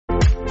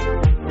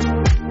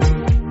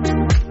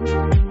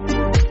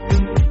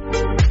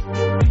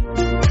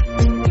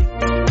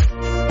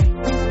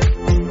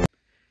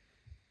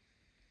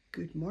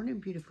morning,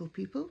 beautiful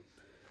people.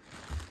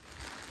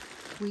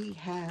 We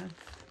have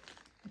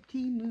a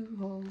Temu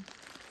haul.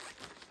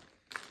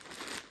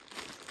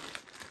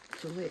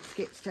 So let's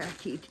get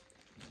started.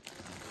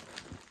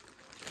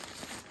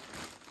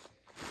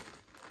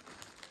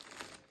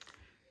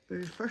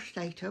 Our first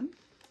item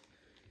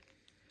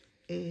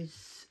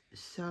is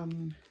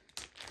some,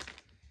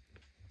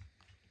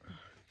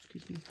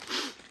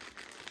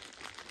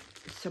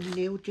 some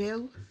nail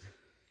gel.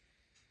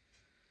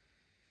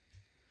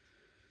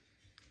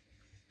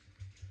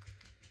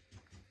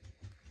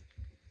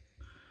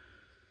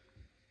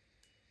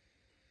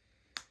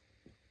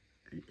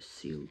 It's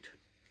sealed.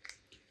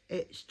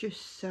 It's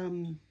just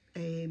some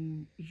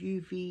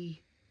UV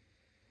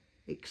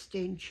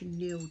extension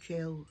nail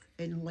gel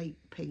in light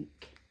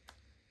pink.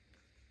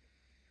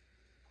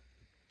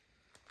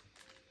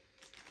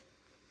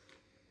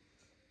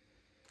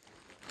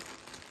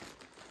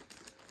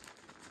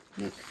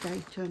 Next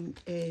item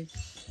is,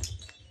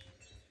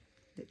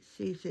 it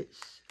says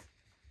it's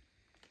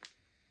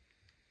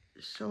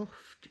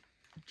soft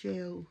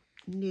gel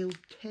nail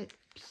tips.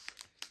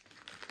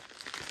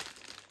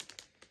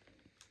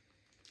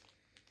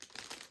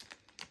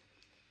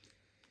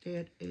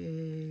 There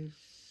is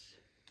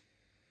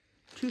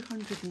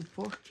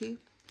 240.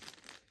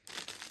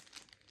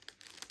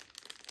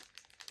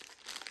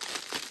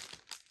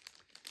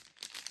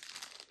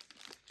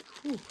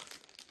 Ooh,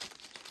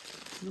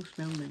 no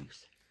smell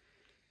nice.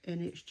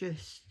 And it's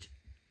just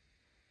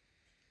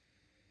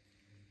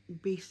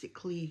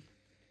basically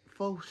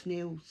false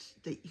nails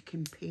that you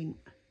can paint.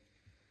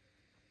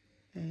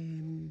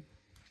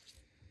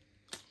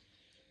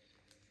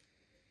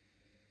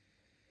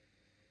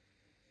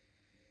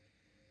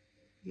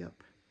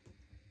 Yep,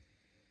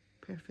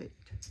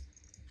 perfect.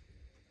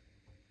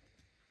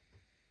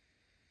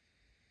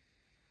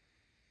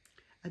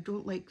 I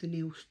don't like the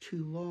nails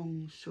too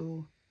long,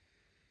 so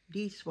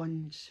these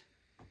ones,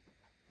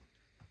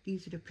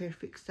 these are the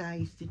perfect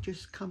size. They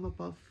just come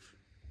above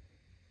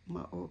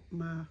my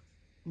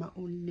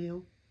own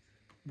nail.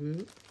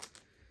 The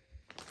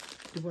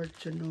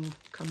words are not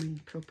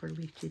coming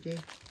properly today.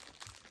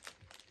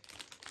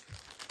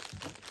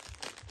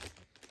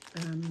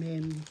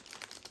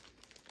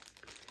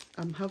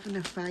 I'm having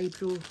a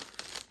fibromyalgia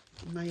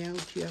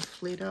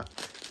flare up,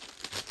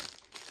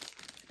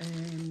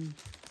 and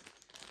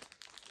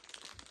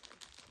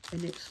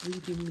it's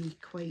leaving me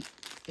quite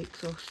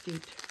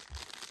exhausted.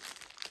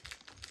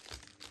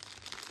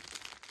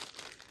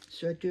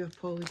 So I do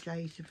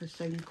apologise if I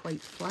sound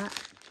quite flat,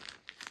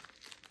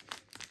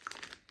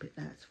 but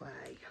that's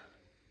why.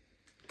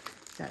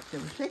 That's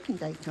our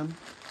second item.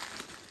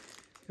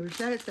 Our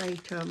third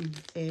item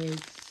is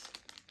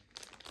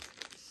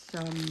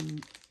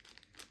some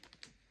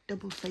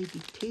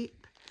double-sided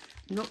tape.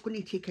 I'm not going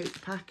to take out the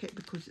packet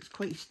because it's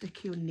quite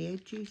sticky on the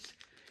edges.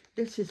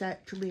 This is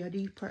actually a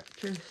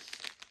repurchase,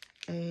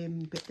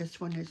 but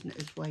this one isn't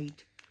as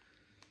wide.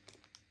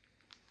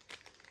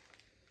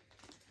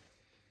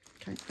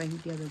 Can't find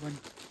the other one.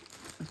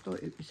 I thought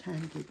it was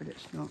handy, but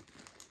it's not.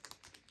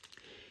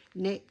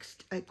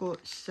 Next, I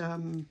got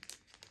some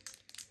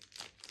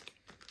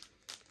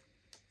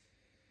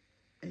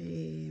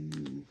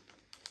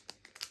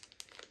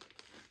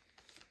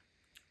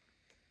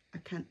I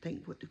can't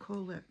think what to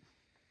call it.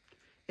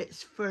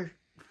 It's for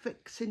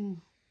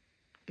fixing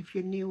if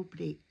your nail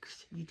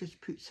breaks. You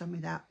just put some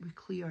of that with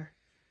clear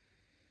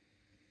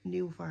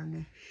nail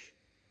varnish,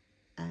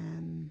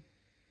 and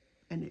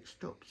it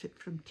stops it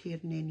from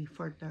tearing any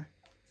further.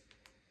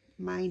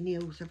 My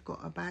nails have got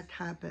a bad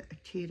habit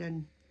of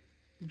tearing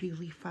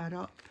really far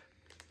up,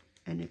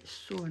 and it's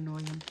so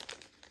annoying.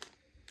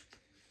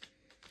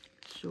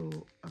 So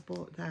I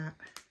bought that.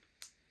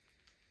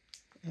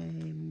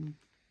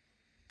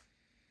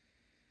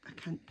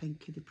 I can't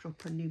think of the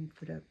proper name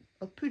for it.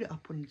 I'll put it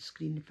up on the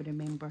screen if I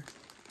remember.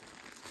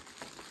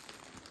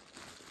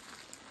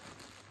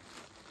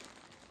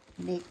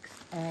 Next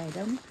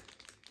item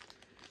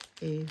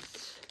is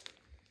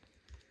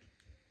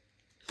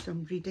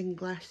some reading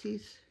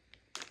glasses.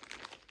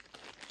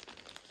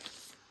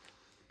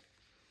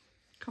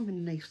 Come in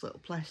a nice little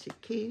plastic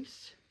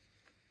case.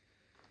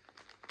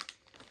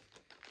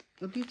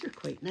 Well, these are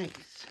quite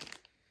nice.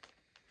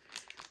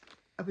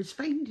 I was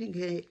finding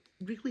it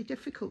really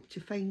difficult to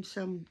find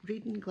some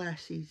reading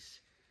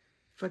glasses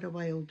for a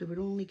while. They were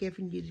only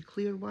giving you the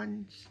clear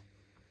ones,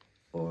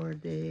 or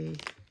the,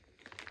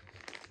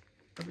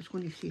 I was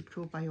going to say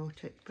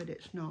probiotic, but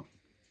it's not.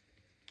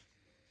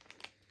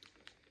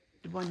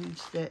 The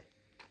ones that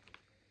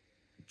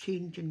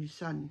change in the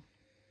sun.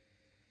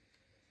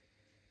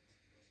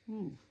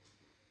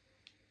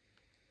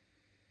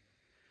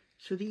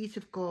 So these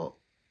have got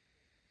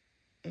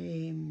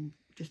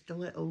just a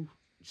little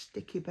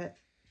sticky bit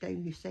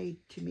down the side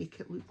to make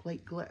it look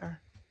like glitter.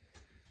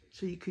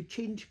 So you could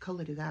change the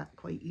colour of that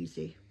quite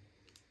easy.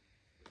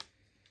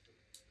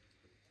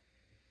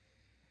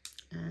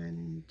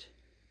 And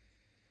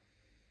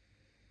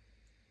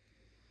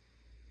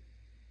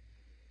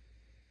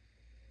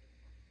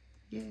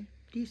yeah,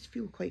 these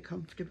feel quite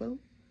comfortable.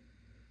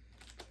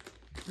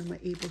 Am I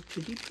able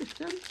to read with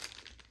them?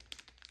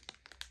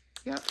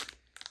 Yep,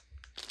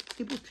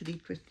 able to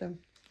read with them.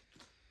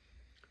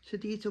 So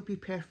these will be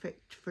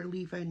perfect for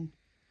leaving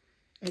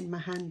in my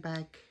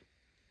handbag,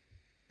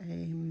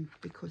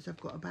 because I've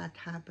got a bad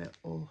habit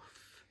of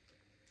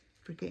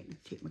forgetting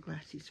to take my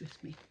glasses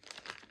with me.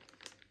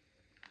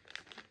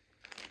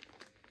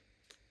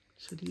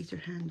 So these are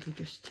handy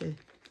just to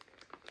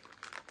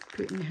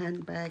put in the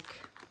handbag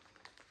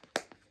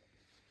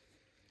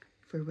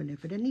for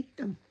whenever I need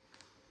them.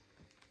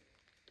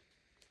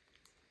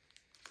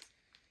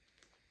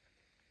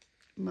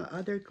 My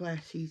other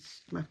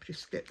glasses, my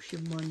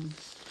prescription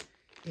ones,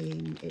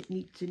 it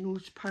needs the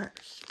nose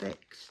parts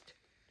fixed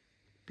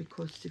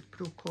because they've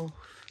broke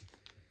off.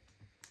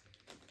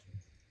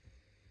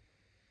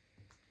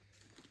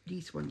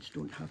 These ones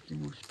don't have the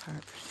nose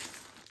parts.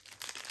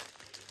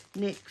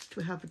 Next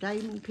we have a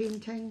diamond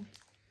painting.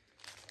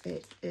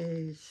 It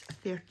is a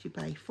 30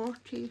 by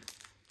 40.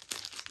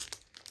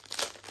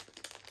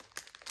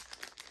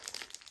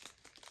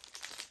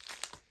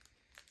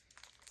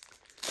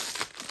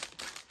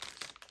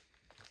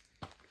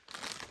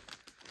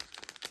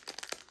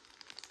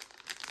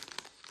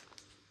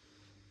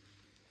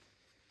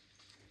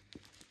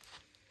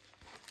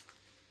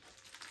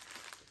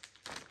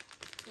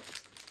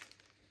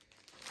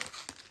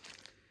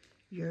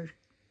 Your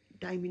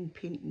diamond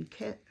painting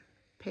kit,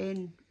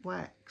 pen,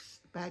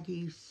 wax,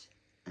 baggies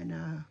and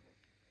a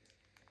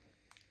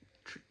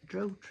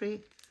drill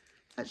tray.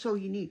 That's all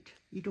you need.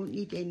 You don't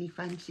need any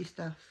fancy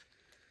stuff.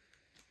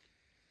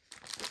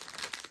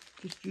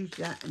 Just use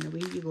that and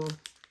away you go.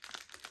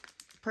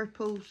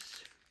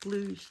 Purples,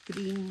 blues,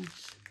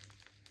 greens,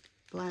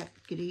 black,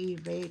 grey,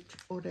 red,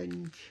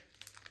 orange.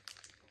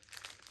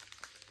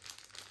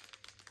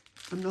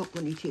 I'm not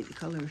going to take the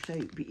colours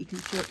out, but you can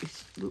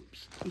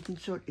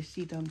sort of,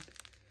 see them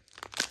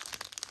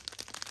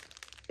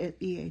at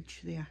the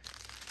edge there.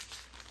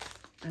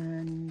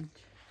 And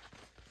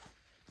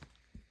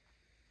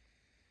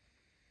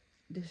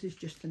this is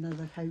just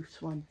another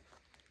house one.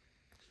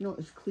 It's not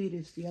as clear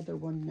as the other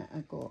one that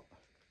I got,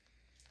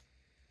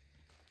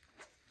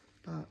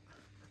 but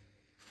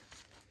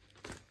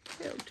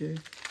it'll do.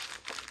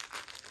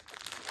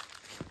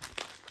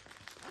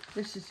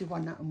 This is the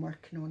one that I'm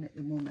working on at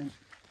the moment.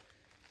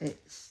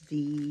 It's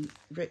the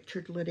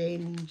Richard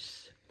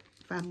Lorenz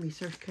Family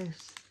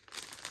Circus,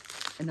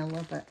 and I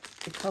love it.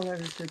 The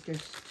colours are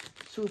just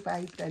so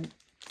vibrant.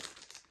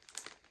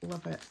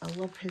 Love it. I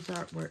love his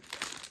artwork.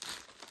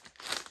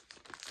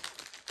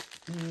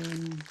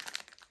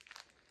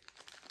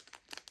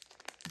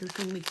 There's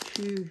only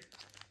two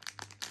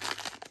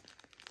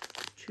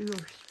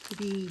or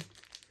three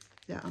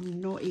that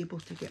I'm not able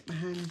to get my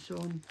hands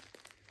on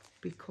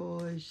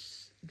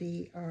because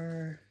they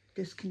are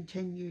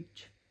discontinued.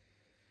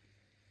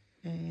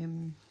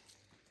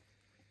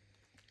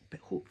 But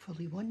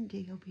hopefully one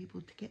day I'll be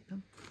able to get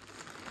them.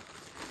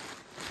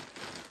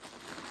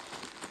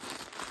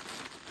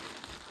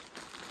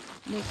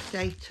 Next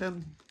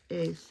item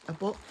is, I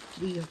bought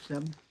 3 of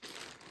them.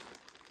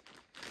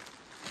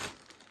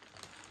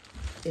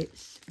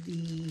 It's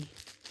the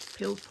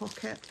pill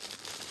pocket.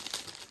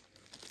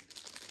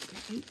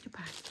 Get out the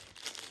bag.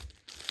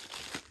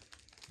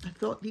 I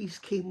thought these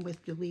came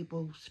with the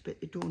labels, but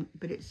they don't.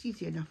 But it's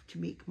easy enough to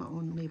make my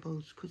own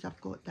labels because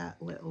I've got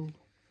that little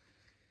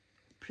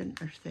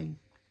printer thing.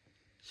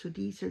 So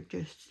these are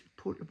just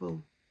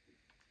portable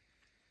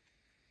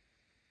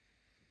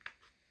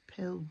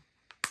pill,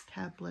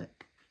 tablet,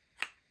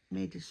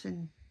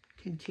 medicine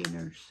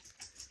containers,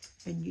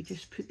 and you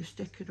just put the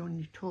sticker on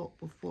the top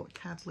of what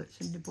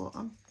tablet's in the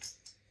bottom,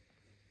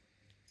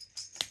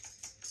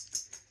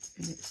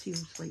 and it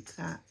seals like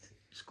that.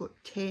 It's got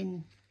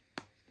 10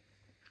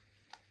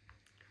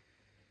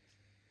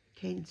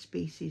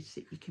 spaces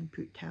that you can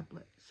put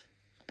tablets.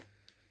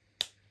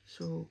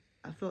 So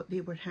I thought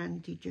they were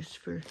handy just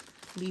for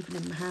leaving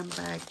in my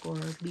handbag or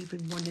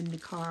leaving one in the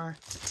car.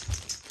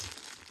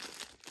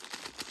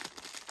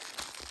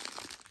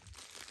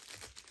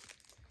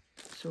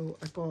 So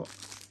I got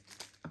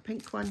a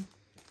pink one,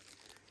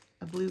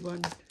 a blue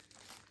one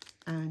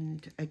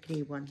and a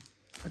grey one.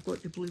 I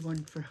got the blue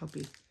one for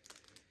hubby,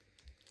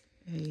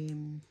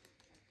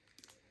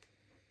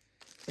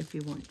 if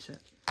he wants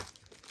it.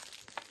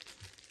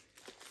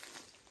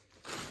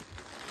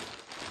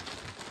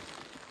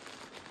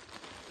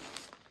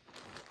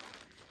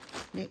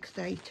 Next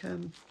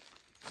item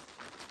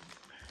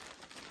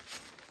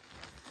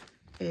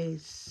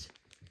is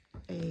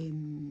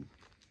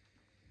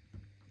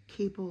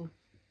cable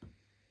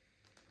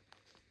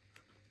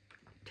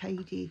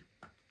tidy.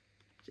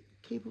 Is it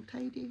cable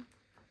tidy?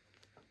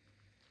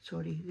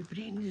 Sorry, the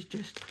brain is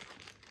just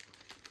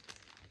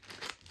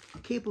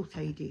cable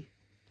tidy.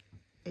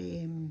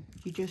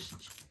 You just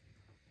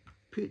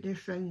put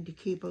this round the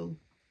cable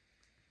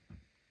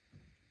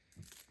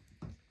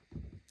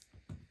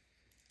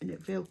and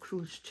it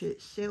velcros to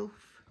itself,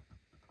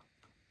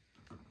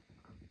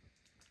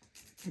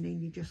 and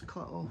then you just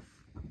cut off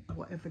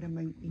whatever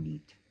amount you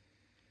need.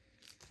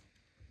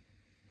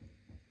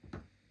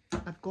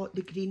 I've I've got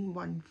the green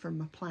one for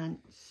my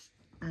plants,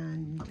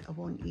 and I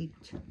wanted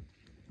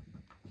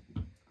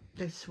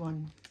this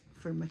one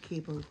for my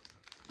cable.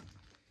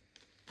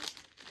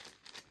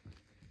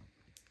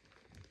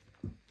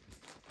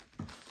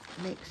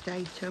 Next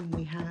item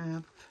we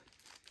have,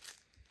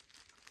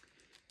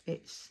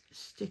 it's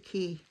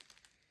sticky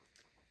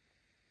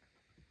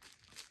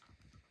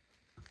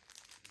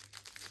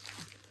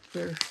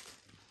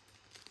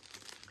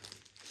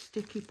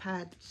sticky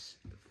pads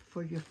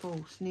for your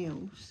false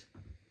nails.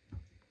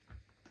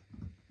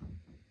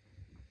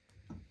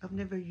 I've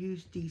never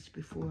used these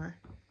before.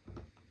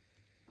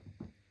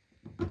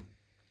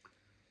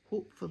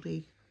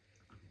 Hopefully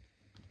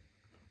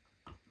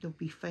they'll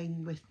be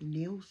fine with the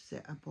nails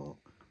that I bought.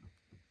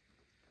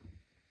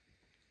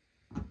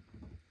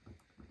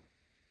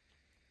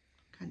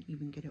 Can't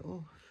even get it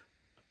off.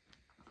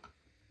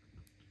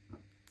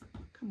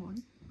 Come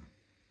on.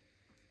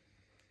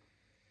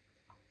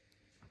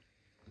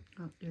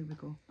 Oh, there we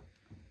go.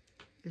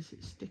 Is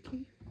it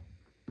sticky?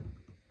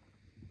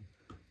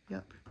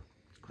 Yep,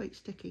 it's quite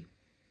sticky.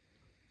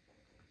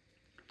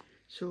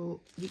 So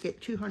you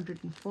get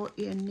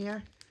 240 in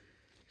there,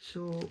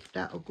 so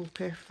that'll go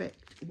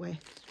perfect with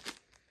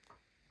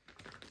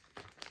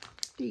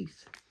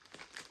these.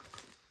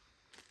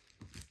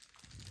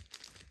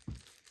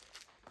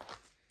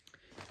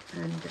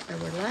 And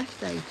our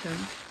last item,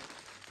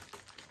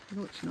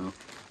 no it's not,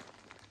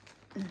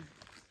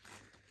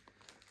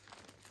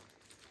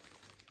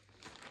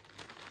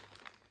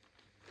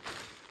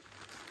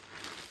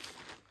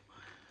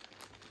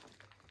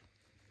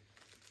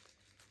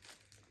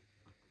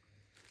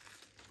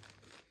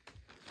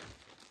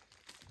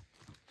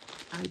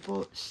 I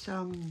bought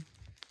some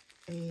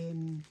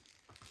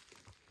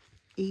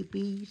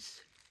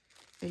ABs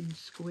in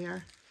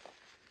square,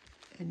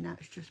 and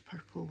that's just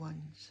purple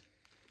ones.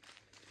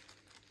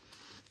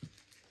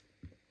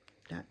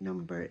 That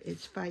number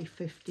is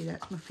 550,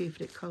 that's my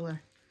favourite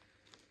colour.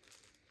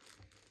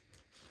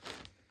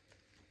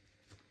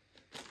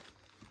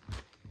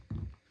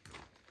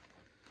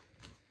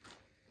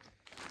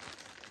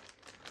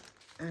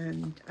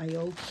 And I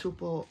also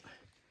bought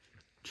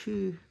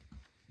two,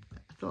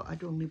 I thought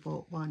I'd only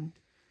bought one,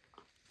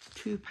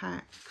 2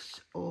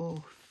 packs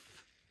of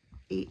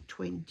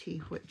 820,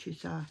 which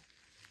is a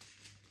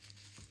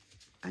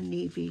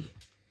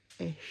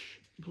navy-ish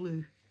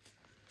blue.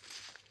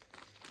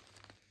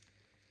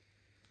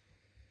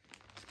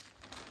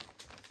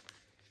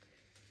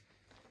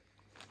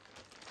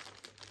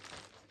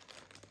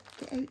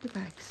 Get out the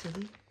bag,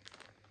 silly.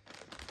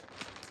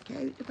 Get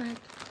out the bag.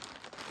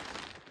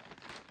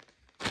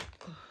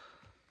 Oh.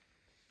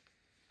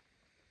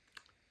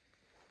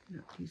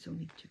 No, these will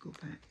need to go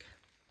back.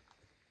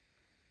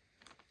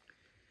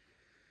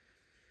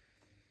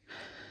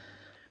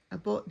 I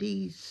bought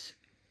these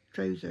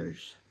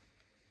trousers.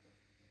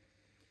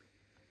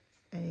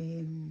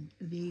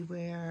 They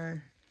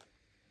were,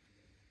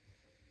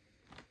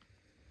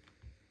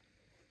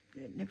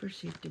 it never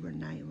said they were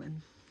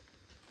nylon.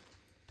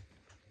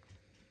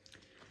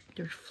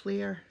 They're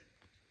flare,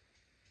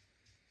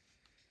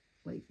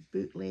 like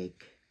bootleg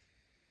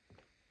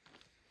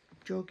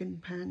jogging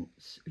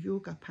pants,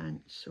 yoga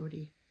pants,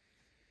 sorry,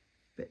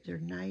 but they're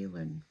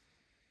nylon.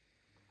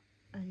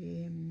 I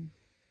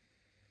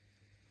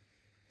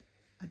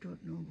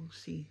don't know, we'll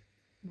see.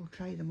 We'll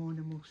try them on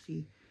and we'll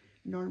see.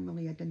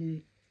 Normally I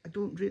don't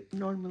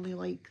normally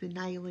like the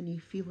nylon-y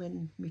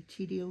feeling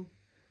material,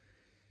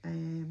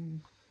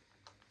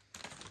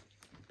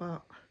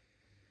 but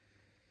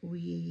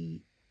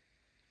we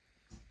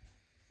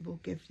will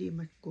give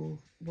them a go.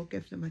 We'll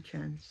give them a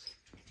chance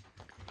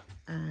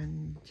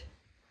and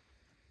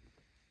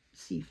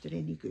see if they're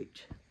any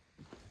good.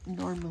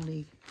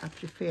 Normally I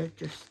prefer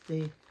just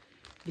the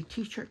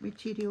t-shirt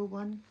material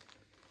one.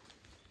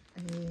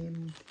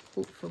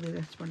 Hopefully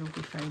this one will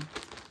be fine.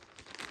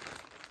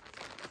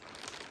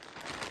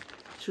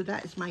 So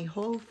that is my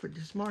haul for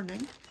this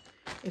morning.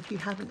 If you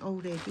haven't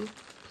already,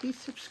 please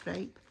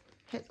subscribe,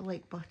 hit the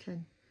like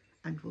button,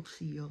 and we'll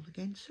see you all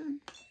again soon.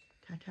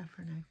 Ta-ta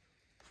for now.